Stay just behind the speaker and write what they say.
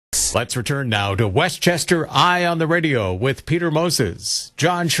Let's return now to Westchester Eye on the Radio with Peter Moses,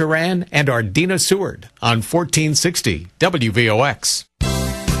 John Sharan, and Ardina Seward on 1460 WVOX.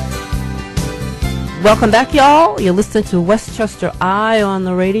 Welcome back, y'all. You're listening to Westchester Eye on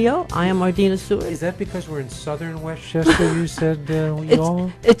the Radio. I am Ardina Seward. Is that because we're in southern Westchester, you said,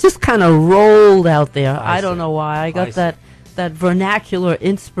 y'all? It just kind of rolled out there. I don't know why. I got that vernacular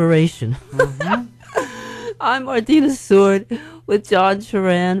inspiration. Mm-hmm. I'm Ardina Seward with John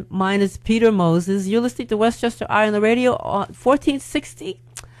Sharan. Mine is Peter Moses. You're listening to Westchester Eye on the Radio on 1460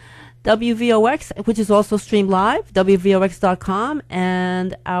 WVOX, which is also streamed live, WVOX.com.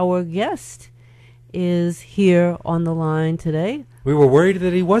 And our guest is here on the line today. We were worried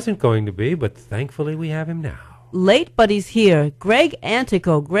that he wasn't going to be, but thankfully we have him now. Late, but he's here. Greg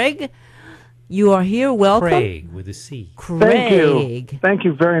Antico. Greg, you are here. Welcome. Craig with a C. Craig. Thank you. Thank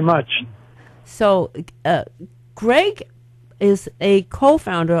you very much. So, Greg is a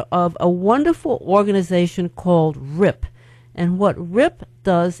co-founder of a wonderful organization called RIP. And what RIP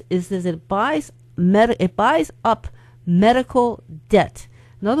does is it buys up medical debt.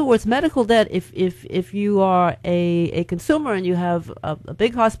 In other words, medical debt, if you are a consumer and you have a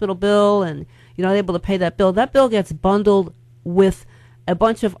big hospital bill and you're not able to pay that bill gets bundled with a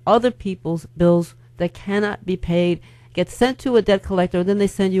bunch of other people's bills that cannot be paid, gets sent to a debt collector, then they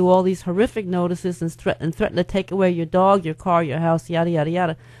send you all these horrific notices and threaten to take away your dog, your car, your house, yada, yada,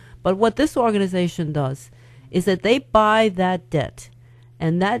 yada. But what this organization does is that they buy that debt,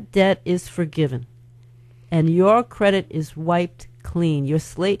 and that debt is forgiven. And your credit is wiped clean. Your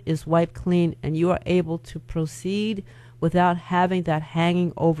slate is wiped clean, and you are able to proceed without having that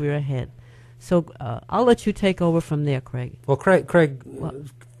hanging over your head. So I'll let you take over from there, Craig. Well, Craig,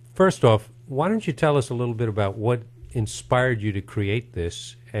 first off, why don't you tell us a little bit about what inspired you to create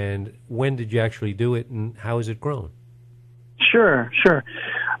this, and when did you actually do it, and how has it grown? Sure.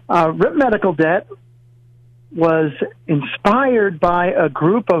 RIP Medical Debt was inspired by a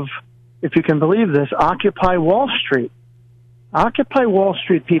group of, if you can believe this, Occupy Wall Street. Occupy Wall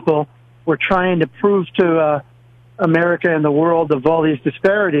Street people were trying to prove to America and the world of all these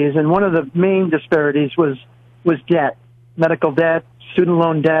disparities, and one of the main disparities was debt, medical debt, student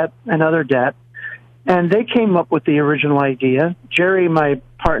loan debt, and other debt. And they came up with the original idea. Jerry, my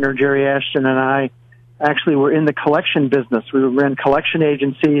partner, Jerry Ashton, and I actually were in the collection business. We ran collection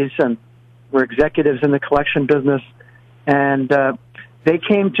agencies and were executives in the collection business. And they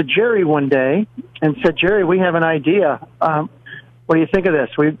came to Jerry one day and said, Jerry, we have an idea. What do you think of this?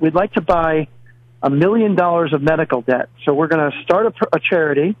 We'd like to buy $1 million of medical debt. So we're going to start a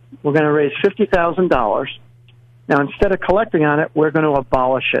charity. We're going to raise $50,000. Now, instead of collecting on it, we're going to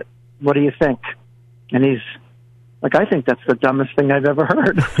abolish it. What do you think? And he's like, I think that's the dumbest thing I've ever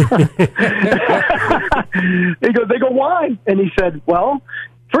heard. They go, why? And he said, well,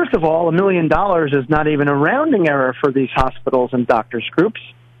 first of all, $1 million is not even a rounding error for these hospitals and doctors groups.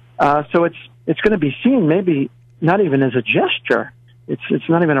 So it's going to be seen maybe not even as a gesture. It's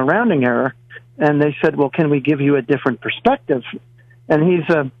not even a rounding error. And they said, well, can we give you a different perspective? And he's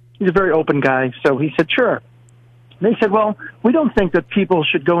a very open guy. So he said, sure. They said, well, we don't think that people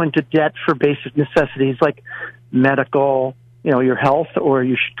should go into debt for basic necessities like medical, your health, or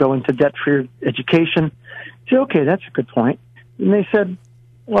you should go into debt for your education. I said, okay, that's a good point. And they said,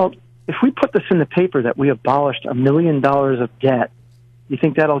 well, if we put this in the paper that we abolished $1 million of debt, you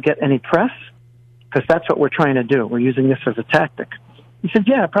think that'll get any press? Because that's what we're trying to do. We're using this as a tactic. He said,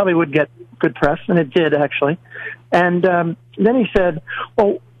 yeah, it probably would get good press, and it did, actually. And then he said,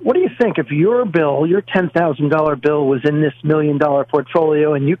 well, what do you think if your bill, your $10,000 bill, was in this $1 million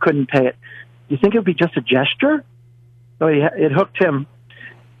portfolio and you couldn't pay it? Do you think it would be just a gesture? So it hooked him.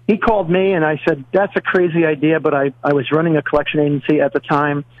 He called me, and I said, that's a crazy idea, but I was running a collection agency at the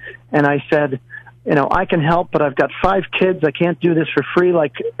time, and I said, I can help, but I've got 5 kids. I can't do this for free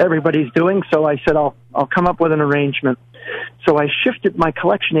like everybody's doing. So I said, I'll come up with an arrangement. So I shifted my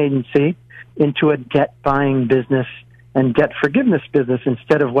collection agency into a debt-buying business and debt forgiveness business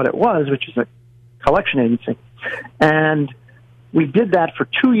instead of what it was, which is a collection agency. And we did that for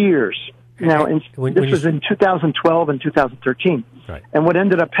 2 years. Now, this was in 2012 and 2013. Right. And what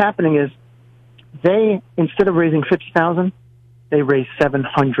ended up happening is they, instead of raising $50,000, they raised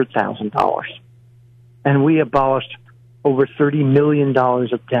 $700,000. And we abolished over $30 million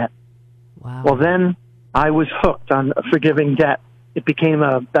of debt. Wow. Well, then I was hooked on forgiving debt. It became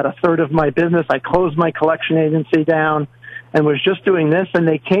about a third of my business. I closed my collection agency down and was just doing this. And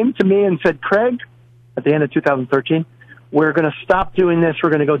they came to me and said, Craig, at the end of 2013, we're going to stop doing this.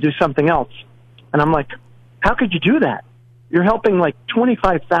 We're going to go do something else. And I'm like, how could you do that? You're helping like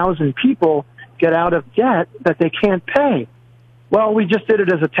 25,000 people get out of debt that they can't pay. Well, we just did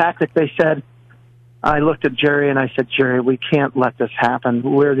it as a tactic. They said, I looked at Jerry and I said, Jerry, we can't let this happen.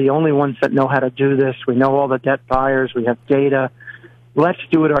 We're the only ones that know how to do this. We know all the debt buyers. We have data. Let's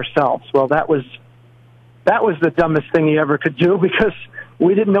do it ourselves. Well, that was the dumbest thing he ever could do because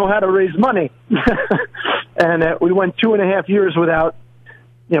we didn't know how to raise money. And we went 2.5 years without,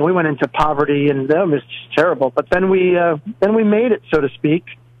 we went into poverty, and that was just terrible. But then we made it, so to speak.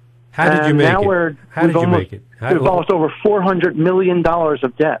 How did you make it? We've almost over $400 million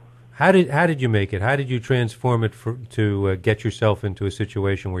of debt. How did you make it? How did you transform it to get yourself into a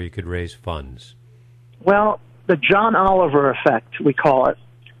situation where you could raise funds? Well, the John Oliver effect, we call it.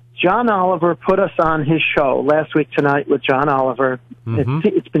 John Oliver put us on his show Last Week Tonight with John Oliver. Mm-hmm.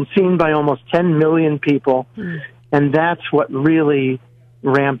 It's been seen by almost 10 million people, and that's what really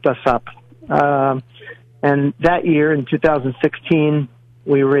ramped us up. And that year, in 2016,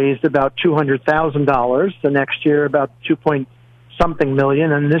 we raised about $200,000. The next year, about 2-point-something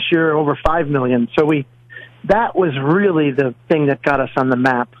million, and this year, over $5 million. So that was really the thing that got us on the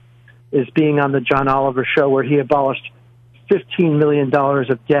map, is being on the John Oliver show, where he abolished $15 million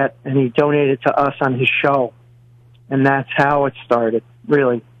of debt, and he donated to us on his show. And that's how it started,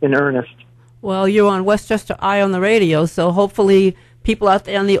 really, in earnest. Well, you're on Westchester Eye on the radio, so hopefully people out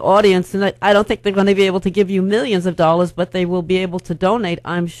there in the audience, and I don't think they're going to be able to give you millions of dollars, but they will be able to donate,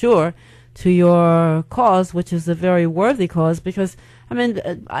 I'm sure, to your cause, which is a very worthy cause, because, I mean,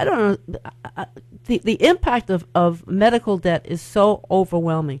 I don't know, the impact of medical debt is so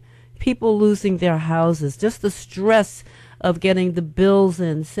overwhelming. People losing their houses, just the stress of getting the bills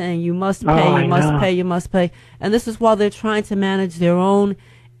in, saying you must pay, you must pay. And this is while they're trying to manage their own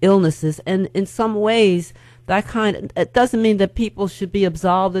illnesses. And in some ways, it doesn't mean that people should be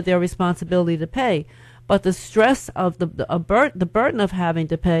absolved of their responsibility to pay. But the stress of the burden of having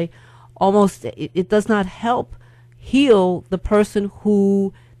to pay, it does not help heal the person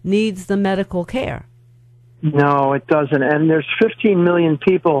who needs the medical care. No, it doesn't. And there's 15 million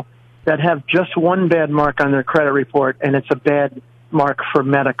people that have just one bad mark on their credit report, and it's a bad mark for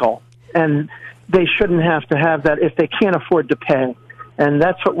medical. And they shouldn't have to have that if they can't afford to pay. And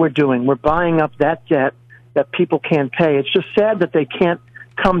that's what we're doing. We're buying up that debt that people can't pay. It's just sad that they can't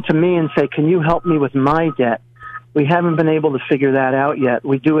come to me and say, can you help me with my debt? We haven't been able to figure that out yet.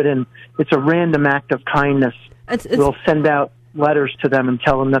 We do it it's a random act of kindness. We'll send out letters to them and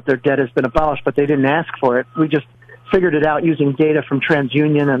tell them that their debt has been abolished, but they didn't ask for it. We just figured it out using data from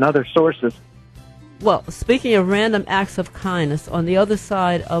TransUnion and other sources. Well, speaking of random acts of kindness, on the other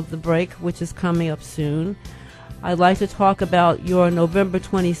side of the break, which is coming up soon, I'd like to talk about your November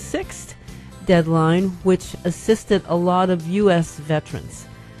 26th deadline, which assisted a lot of U.S. veterans.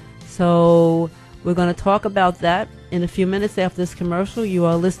 So we're going to talk about that in a few minutes after this commercial. You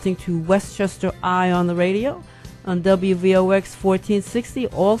are listening to Westchester Eye on the radio on WVOX 1460,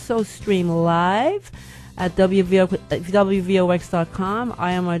 also stream live at WVOX.com.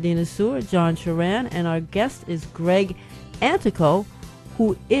 I am Ardina Seward, John Charan, and our guest is Greg Antico,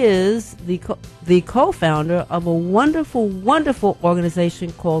 who is the co-founder of a wonderful, wonderful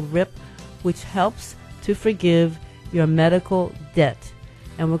organization called RIP, which helps to forgive your medical debt.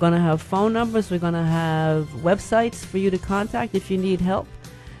 And we're going to have phone numbers. We're going to have websites for you to contact if you need help.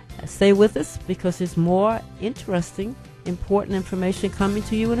 Stay with us, because there's more interesting, important information coming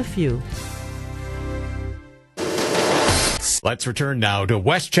to you in a few. Let's return now to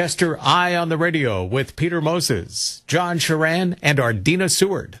Westchester Eye on the Radio with Peter Moses, John Charan, and Ardina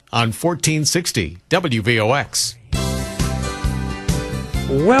Seward on 1460 WVOX.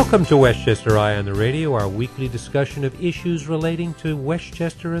 Welcome to Westchester Eye on the Radio, our weekly discussion of issues relating to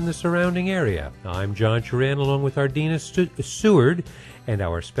Westchester and the surrounding area. I'm John Charan, along with Ardina Seward, and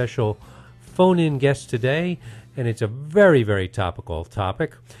our special phone-in guest today, and it's a very, very topical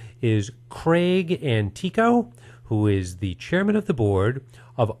topic, is Craig Antico, who is the chairman of the board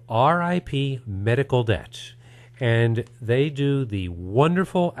of RIP Medical Debt. And they do the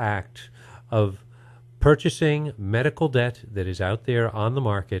wonderful act of purchasing medical debt that is out there on the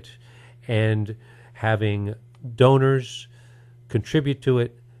market and having donors contribute to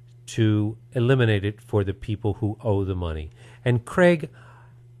it to eliminate it for the people who owe the money. And Craig,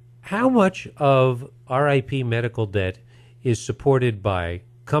 how much of RIP medical debt is supported by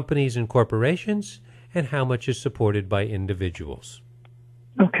companies and corporations, and how much is supported by individuals?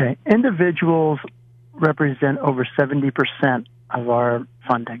 Okay. Individuals represent over 70% of our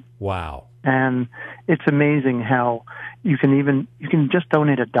funding. Wow. And it's amazing how you can just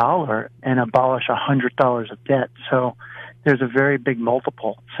donate $1 and abolish $100 of debt. So there's a very big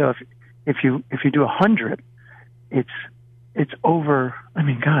multiple. So if you do 100, it's over, I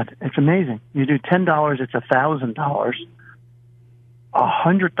mean, God, it's amazing. You do $10, it's $1,000.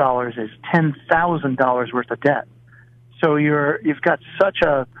 $100 is $10,000 worth of debt. So you've got such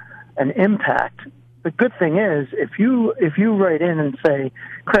an impact. The good thing is, if you write in and say,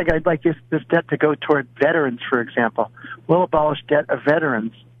 Craig, I'd like this debt to go toward veterans, for example, we'll abolish debt of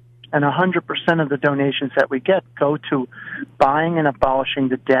veterans, and 100% of the donations that we get go to buying and abolishing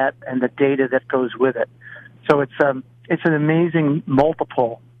the debt and the data that goes with it. So it's an amazing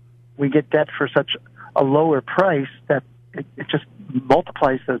multiple. We get debt for such a lower price that it just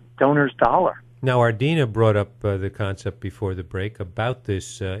multiplies the donor's dollar. Now, Ardina brought up the concept before the break about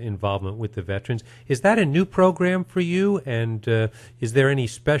this involvement with the veterans. Is that a new program for you, and is there any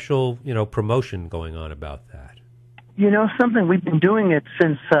special, promotion going on about that? Something we've been doing it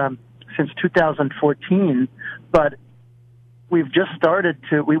since 2014, but we've just started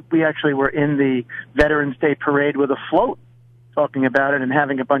to. We actually were in the Veterans Day parade with a float, talking about it and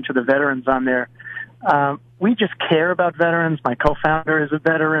having a bunch of the veterans on there. We just care about veterans. My co-founder is a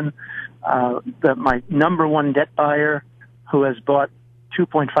veteran. My number one debt buyer, who has bought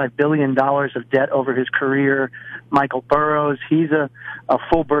 $2.5 billion of debt over his career, Michael Burrows, he's a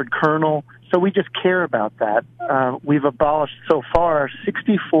full-bird colonel. So we just care about that. We've abolished so far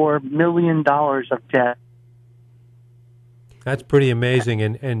 $64 million of debt. That's pretty amazing.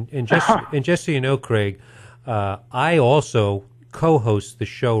 And just so you know, Craig, I also co-host the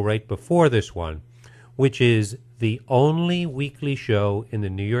show right before this one, which is the only weekly show in the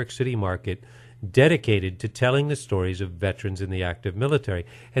New York City market dedicated to telling the stories of veterans in the active military.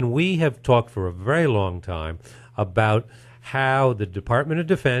 And we have talked for a very long time about how the Department of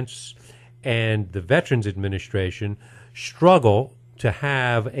Defense and the Veterans Administration struggle to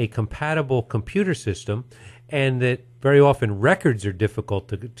have a compatible computer system, and that very often records are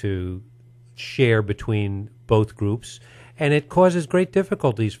difficult to share between both groups. And it causes great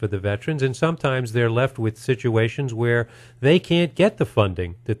difficulties for the veterans, and sometimes they're left with situations where they can't get the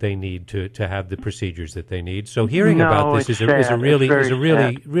funding that they need to have the procedures that they need. So hearing about this is a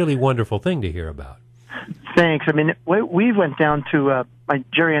really wonderful thing to hear about. Thanks. I mean, we went down to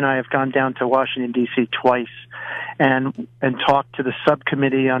Jerry and I have gone down to Washington D.C. twice, and talked to the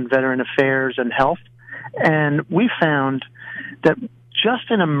subcommittee on Veteran Affairs and Health, and we found that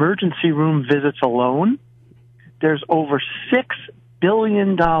just in emergency room visits alone, there's over $6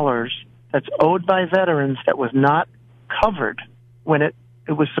 billion that's owed by veterans that was not covered when it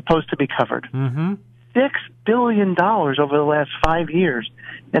was supposed to be covered. Mm-hmm. $6 billion over the last 5 years.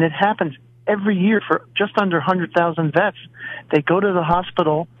 And it happens every year for just under 100,000 vets. They go to the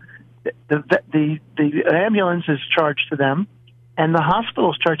hospital, the ambulance is charged to them, and the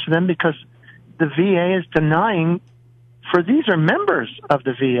hospital is charged to them because the VA is denying. For these are members of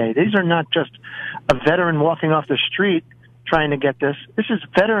the VA. These are not just a veteran walking off the street trying to get this. This is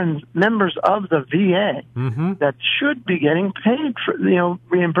veterans, members of the VA that should be getting paid for,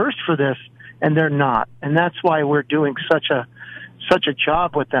 reimbursed for this, and they're not. And that's why we're doing such a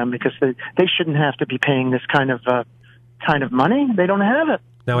job with them, because they shouldn't have to be paying this kind of money. They don't have it.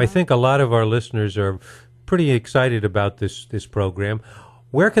 Now, I think a lot of our listeners are pretty excited about this program.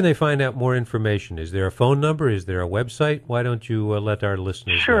 Where can they find out more information? Is there a phone number? Is there a website? Why don't you let our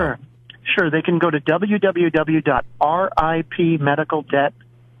listeners know? Sure. They can go to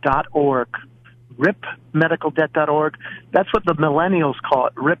www.ripmedicaldebt.org, ripmedicaldebt.org. That's what the millennials call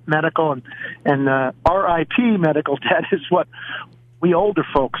it, RIP Medical, and RIP Medical Debt is what we older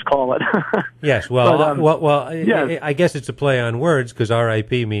folks call it. Yes, well, yes. I guess it's a play on words, because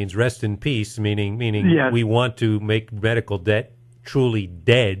RIP means rest in peace, meaning yes. We want to make medical debt truly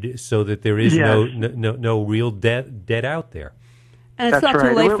dead, so that there is no real debt out there. And it's That's not right.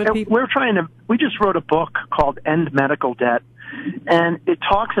 too late for people. We just wrote a book called End Medical Debt, and it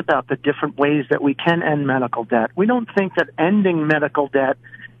talks about the different ways that we can end medical debt. We don't think that ending medical debt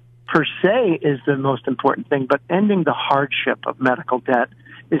per se is the most important thing, but ending the hardship of medical debt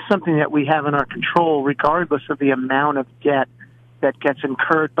is something that we have in our control, regardless of the amount of debt that gets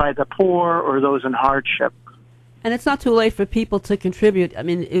incurred by the poor or those in hardship. And it's not too late for people to contribute. I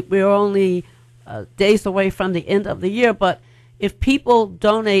mean, we're only days away from the end of the year, but if people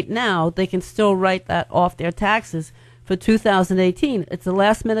donate now, they can still write that off their taxes for 2018. It's a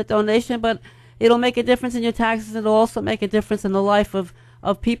last-minute donation, but it'll make a difference in your taxes. It'll also make a difference in the life of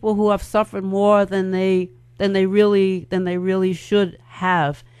people who have suffered more than they really should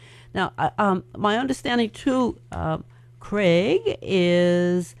have. Now, my understanding too, Craig,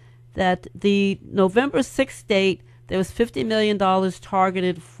 is that the November 6th date, there was $50 million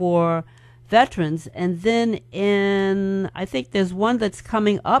targeted for veterans. And then I think there's one that's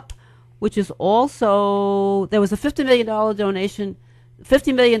coming up, which is also, there was a $50 million donation,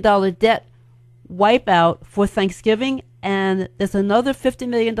 $50 million debt wipeout for Thanksgiving and there's another $50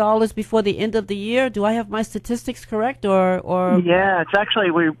 million before the end of the year. Do I have my statistics correct, or? Yeah, it's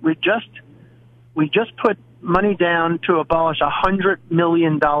actually we just put money down to abolish $100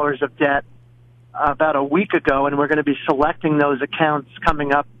 million of debt about a week ago, and we're going to be selecting those accounts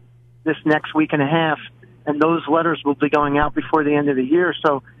coming up this next week and a half, and those letters will be going out before the end of the year,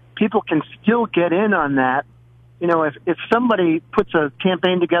 so people can still get in on that. You know, if somebody puts a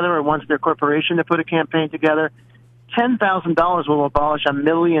campaign together or wants their corporation to put a campaign together, $10,000 will abolish $1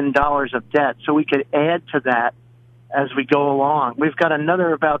 million of debt, so we could add to that as we go along. We've got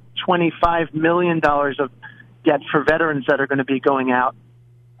another about $25 million of debt for veterans that are going to be going out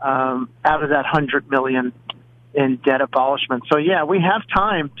of that $100 million in debt abolishment. So, yeah, we have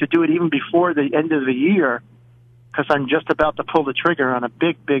time to do it even before the end of the year, because I'm just about to pull the trigger on a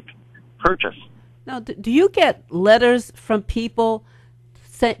big, big purchase. Now, do you get letters from people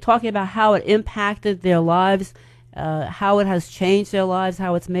talking about how it impacted their lives, how it has changed their lives,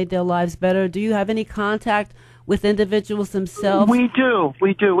 how it's made their lives better? Do you have any contact with individuals themselves? We do.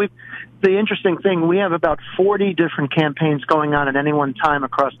 The interesting thing, we have about 40 different campaigns going on at any one time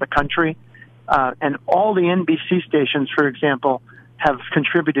across the country, and all the NBC stations, for example, have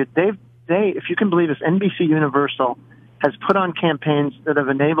contributed. They, if you can believe this, NBC Universal has put on campaigns that have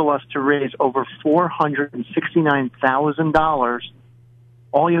enabled us to raise over $469,000.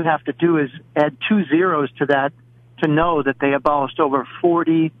 All you have to do is add 2 zeros to that to know that they abolished over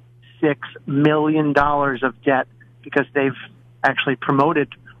 $46 million of debt because they've actually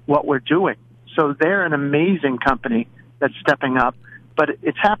promoted what we're doing. So they're an amazing company that's stepping up, but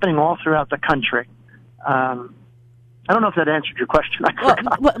it's happening all throughout the country. I don't know if that answered your question.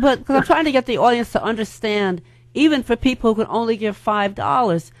 But I'm trying to get the audience to understand, even for people who can only give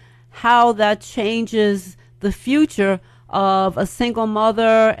 $5, how that changes the future of a single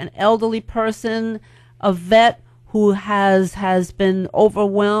mother, an elderly person, a vet who has been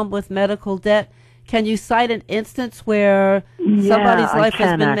overwhelmed with medical debt. Can you cite an instance where somebody's life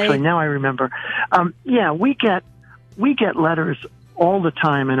has been actually made? Now I remember. We get letters all the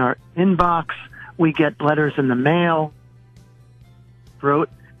time in our inbox. We get letters in the mail. Wrote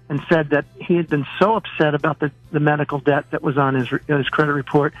and said that he had been so upset about the medical debt that was on his credit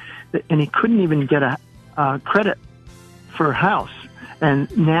report, and he couldn't even get a credit for a house,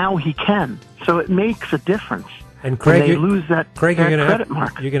 and now he can. So it makes a difference. And Craig, they lose that credit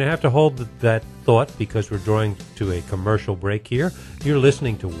mark. You're going to have to hold that thought, because we're drawing to a commercial break here. You're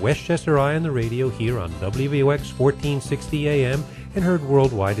listening to Westchester Eye on the radio here on WVOX 1460 AM and heard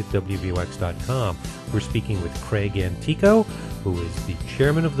worldwide at WVOX.com. We're speaking with Craig Antico, who is the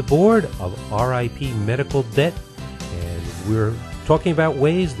chairman of the board of RIP Medical Debt, and we're talking about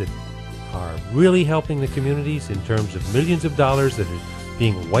ways that are really helping the communities in terms of millions of dollars that are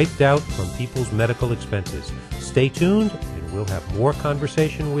being wiped out from people's medical expenses. Stay tuned, and we'll have more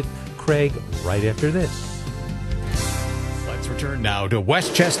conversation with Craig right after this. Let's return now to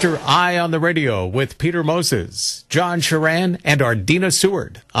Westchester Eye on the Radio with Peter Moses, John Sharan, and Ardina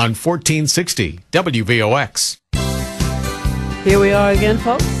Seward on 1460 WVOX. Here we are again,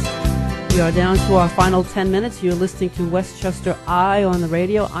 folks. We are down to our final 10 minutes. You're listening to Westchester Eye on the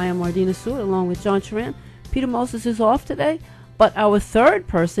radio. I am Ardina Seward along with John Sharan. Peter Moses is off today, but our third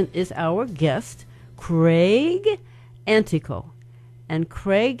person is our guest, Craig Antico. And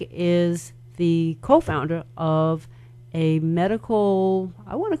Craig is the co-founder of a medical,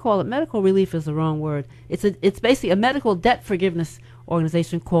 I want to call it medical relief is the wrong word. It's basically a medical debt forgiveness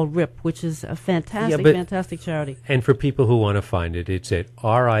organization called RIP, which is a fantastic charity. And for people who want to find it, it's at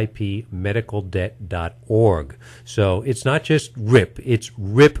ripmedicaldebt.org. So it's not just RIP, it's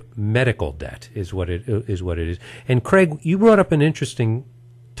RIP Medical Debt is what it is. And Craig, you brought up an interesting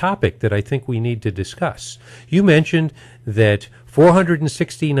topic that I think we need to discuss. You mentioned that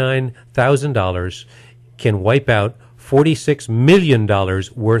 $469,000 can wipe out $46 million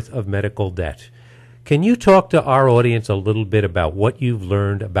worth of medical debt. Can you talk to our audience a little bit about what you've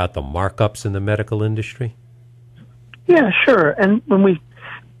learned about the markups in the medical industry? Yeah, sure. And when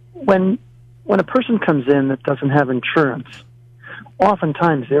a person comes in that doesn't have insurance,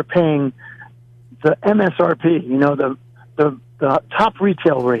 oftentimes they're paying the MSRP, the top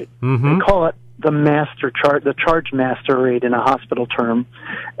retail rate. Mm-hmm. They call it the charge master rate in a hospital term.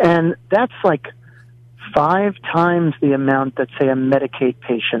 And that's like 5 times the amount that, say, a Medicaid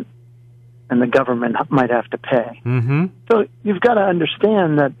patient and the government might have to pay. Mm-hmm. So you've got to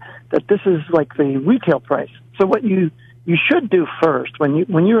understand that this is like the retail price. So what you should do first when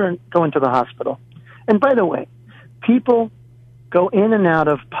you're going to the hospital, and by the way, people go in and out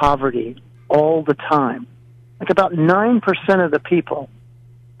of poverty all the time. Like about 9% of the people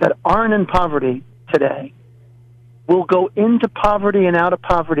that aren't in poverty today will go into poverty and out of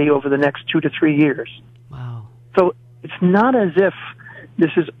poverty over the next 2 to 3 years. Wow. So it's not as if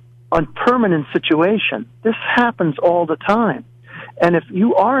this is a permanent situation. This happens all the time. And if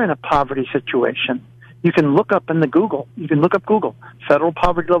you are in a poverty situation, you can look up Google, federal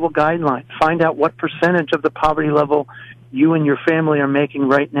poverty level guidelines, find out what percentage of the poverty level you and your family are making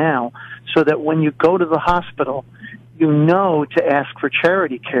right now, so that when you go to the hospital, you know to ask for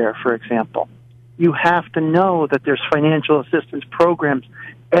charity care, for example. You have to know that there's financial assistance programs.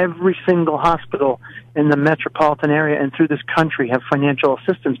 Every single hospital in the metropolitan area and through this country have financial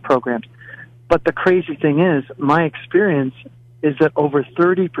assistance programs. But the crazy thing is, my experience is that over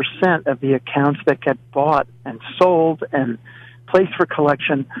 30% of the accounts that get bought and sold and placed for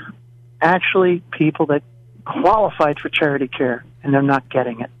collection, actually people that qualified for charity care, and they're not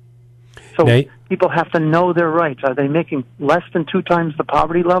getting it. So people have to know their rights. Are they making less than 2 times the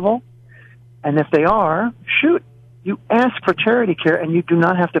poverty level? And if they are, shoot, you ask for charity care, and you do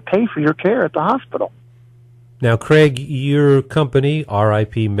not have to pay for your care at the hospital. Now, Craig, your company,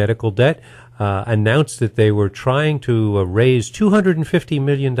 RIP Medical Debt, announced that they were trying to raise $250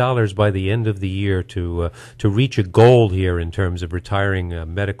 million by the end of the year to reach a goal here in terms of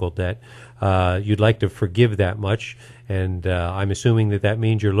retiring medical debt. You'd like to forgive that much, and I'm assuming that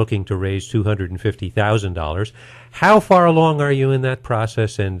means you're looking to raise $250,000. How far along are you in that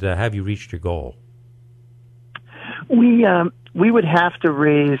process, and have you reached your goal? We would have to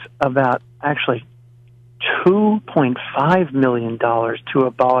raise about, actually, $2.5 million to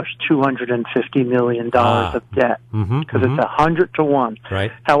abolish $250 million of debt, because it's 100 to 1.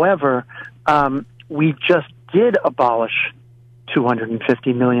 Right. However, we just did abolish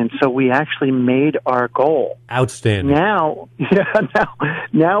 $250 million, so we actually made our goal. Outstanding. Now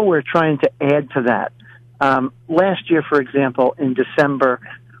we're trying to add to that. Last year, for example, in December,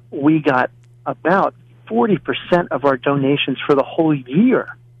 we got about 40% of our donations for the whole year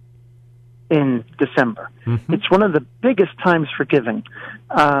in December. It's one of the biggest times for giving.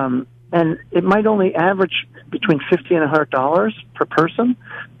 And it might only average between $50 and $100 per person,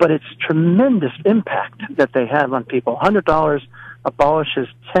 but it's tremendous impact that they have on people. $100 abolishes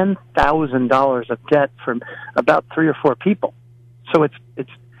 $10,000 of debt from about 3 or 4 people. So it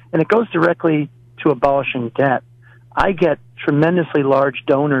goes directly to abolishing debt. I get tremendously large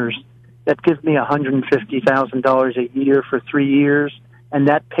donors that give me $150,000 a year for 3 years, and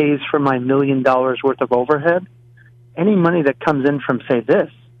that pays for my $1 million worth of overhead. Any money that comes in from, say,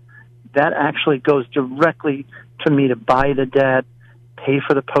 this, that actually goes directly to me to buy the debt, pay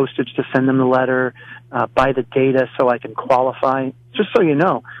for the postage to send them the letter, buy the data so I can qualify. Just so you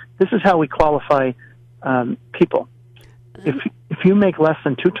know, this is how we qualify people. If you make less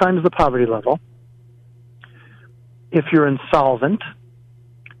than 2 times the poverty level, if you're insolvent,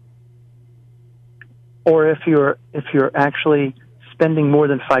 or if you're actually spending more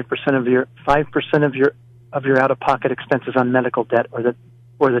than 5% of your out-of-pocket expenses on medical debt or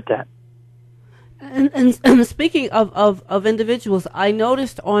the debt. And speaking of individuals, I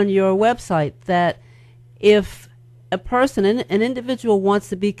noticed on your website that if a person, an individual, wants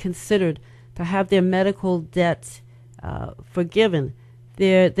to be considered to have their medical debt forgiven,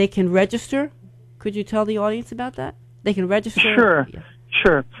 they can register. Could you tell the audience about that? They can register. Sure, yeah.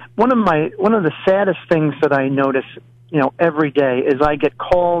 Sure. One of the saddest things that I notice, every day is I get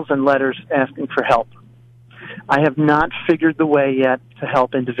calls and letters asking for help. I have not figured the way yet to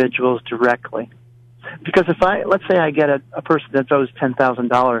help individuals directly. Because let's say I get a person that owes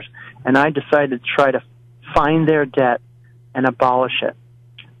 $10,000 and I decide to try to find their debt and abolish it,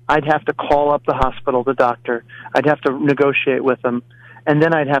 I'd have to call up the hospital, the doctor, I'd have to negotiate with them, and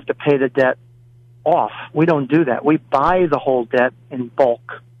then I'd have to pay the debt off. We don't do that. We buy the whole debt in bulk.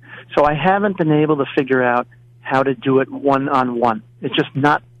 So I haven't been able to figure out how to do it one-on-one. It's just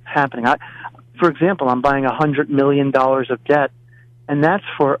not happening. For example, I'm buying $100 million of debt, and that's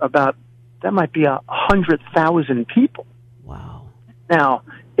for that might be 100,000 people. Wow. Now,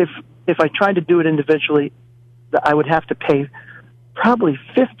 if I tried to do it individually, I would have to pay probably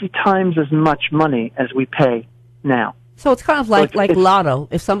 50 times as much money as we pay now. So it's kind of like Lotto.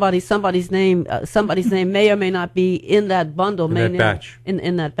 If somebody's name may or may not be in that bundle, in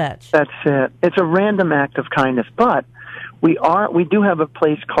that batch. That's it. It's a random act of kindness, but we do have a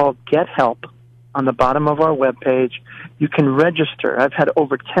place called Get Help on the bottom of our webpage. You can register. I've had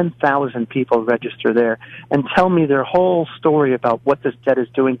over 10,000 people register there and tell me their whole story about what this debt is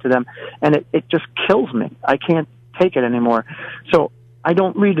doing to them, and it just kills me. I can't take it anymore. So I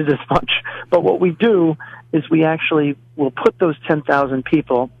don't read it as much, but what we do is we actually will put those 10,000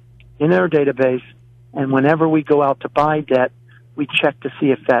 people in our database, and whenever we go out to buy debt, we check to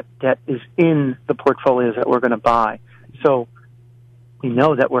see if that debt is in the portfolios that we're going to buy. So we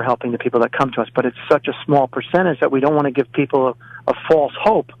know that we're helping the people that come to us, but it's such a small percentage that we don't want to give people a false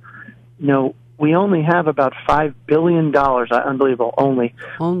hope. We only have about $5 billion, unbelievable, only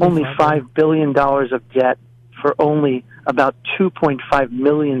 $5 billion of debt for only about 2.5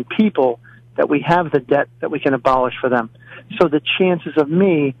 million people that we have the debt that we can abolish for them. So the chances of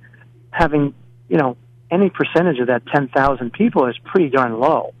me having, any percentage of that 10,000 people is pretty darn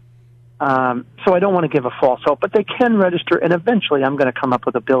low. So I don't want to give a false hope, but they can register, and eventually I'm going to come up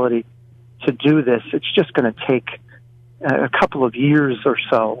with ability to do this. It's just going to take a couple of years or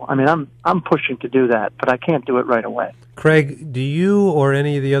so. I mean, I'm pushing to do that, but I can't do it right away. Craig, do you or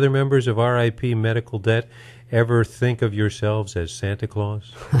any of the other members of RIP Medical Debt ever think of yourselves as Santa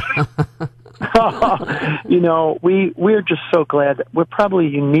Claus? We're just so glad that we're probably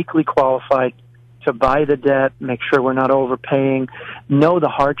uniquely qualified to buy the debt, make sure we're not overpaying, know the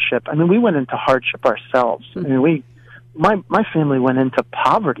hardship. I mean, we went into hardship ourselves. I mean, my family went into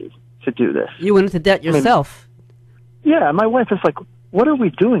poverty to do this. You went into debt yourself. Yeah, my wife is like, what are we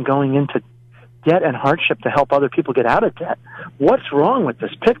doing going into debt and hardship to help other people get out of debt? What's wrong with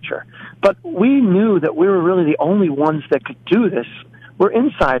this picture? But we knew that we were really the only ones that could do this. We're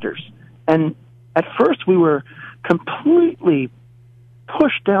insiders. And at first we were completely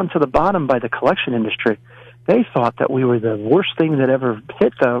pushed down to the bottom by the collection industry. They thought that we were the worst thing that ever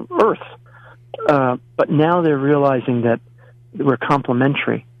hit the earth. But now they're realizing that we're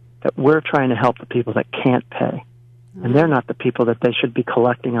complementary, that we're trying to help the people that can't pay. And they're not the people that they should be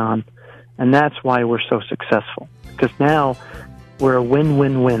collecting on. And that's why we're so successful. Because now we're a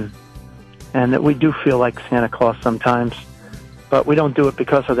win-win-win. And that we do feel like Santa Claus sometimes. But we don't do it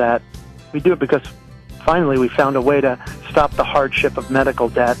because of that. We do it because finally we found a way to stop the hardship of medical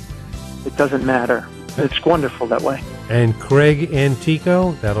debt. It doesn't matter. It's wonderful that way. And Craig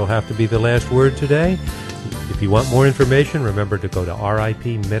Antico, that'll have to be the last word today. If you want more information, remember to go to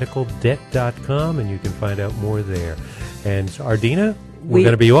ripmedicaldebt.com and you can find out more there. And Ardina, we're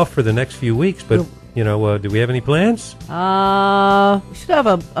going to be off for the next few weeks, but do we have any plans? We should have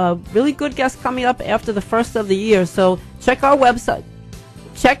a really good guest coming up after the first of the year. So check our website.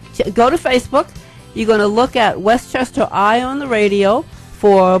 Go to Facebook. You're going to look at Westchester Eye on the radio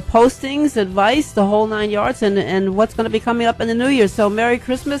for postings, advice, the whole 9 yards, and what's going to be coming up in the new year. So Merry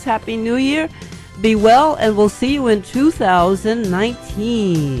Christmas, Happy New Year. Be well, and we'll see you in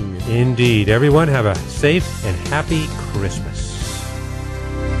 2019. Indeed. Everyone have a safe and happy Christmas.